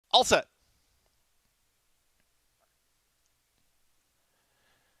All set.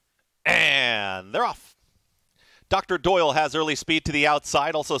 And they're off. Dr. Doyle has early speed to the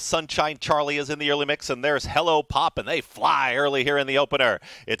outside. Also, Sunshine Charlie is in the early mix, and there's Hello Pop, and they fly early here in the opener.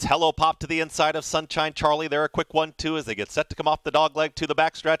 It's Hello Pop to the inside of Sunshine Charlie. They're a quick 1-2 as they get set to come off the dog leg to the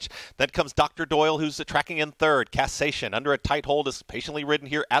backstretch. Then comes Dr. Doyle, who's tracking in third. Cassation under a tight hold is patiently ridden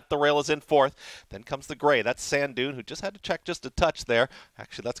here at the rail, is in fourth. Then comes the gray. That's Sand Dune, who just had to check just a touch there.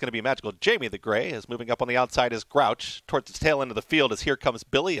 Actually, that's going to be magical. Jamie the gray is moving up on the outside as Grouch. Towards the tail end of the field as here comes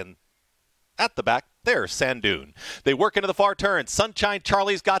Billy, and at the back, there's Sand Dune. They work into the far turn. Sunshine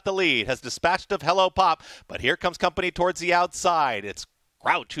Charlie's got the lead, has dispatched of Hello Pop, but here comes company towards the outside. It's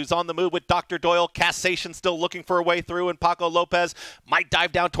Grouch who's on the move with Dr. Doyle. Cassation still looking for a way through, and Paco Lopez might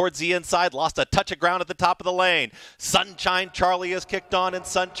dive down towards the inside. Lost a touch of ground at the top of the lane. Sunshine Charlie is kicked on, and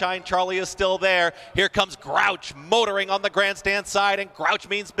Sunshine Charlie is still there. Here comes Grouch motoring on the grandstand side, and Grouch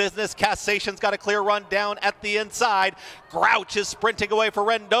means business. Cassation's got a clear run down at the inside. Grouch is sprinting away for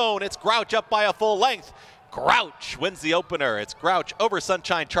Rendon. It's Grouch up by a full length. Grouch wins the opener. It's Grouch over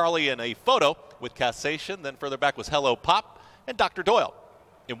Sunshine Charlie in a photo with Cassation. Then further back was Hello Pop and Dr. Doyle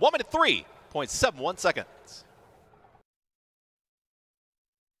in 1 minute 3.71 seconds.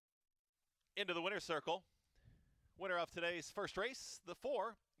 Into the winner's circle. Winner of today's first race, the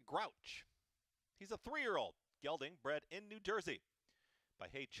 4, Grouch. He's a 3-year-old gelding bred in New Jersey by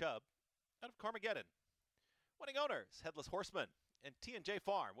Hay Chubb out of Carmageddon. Winning owners, Headless Horseman and T&J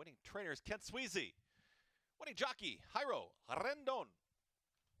Farm. Winning trainers, Kent Sweezy. Winning jockey, Jairo Rendon.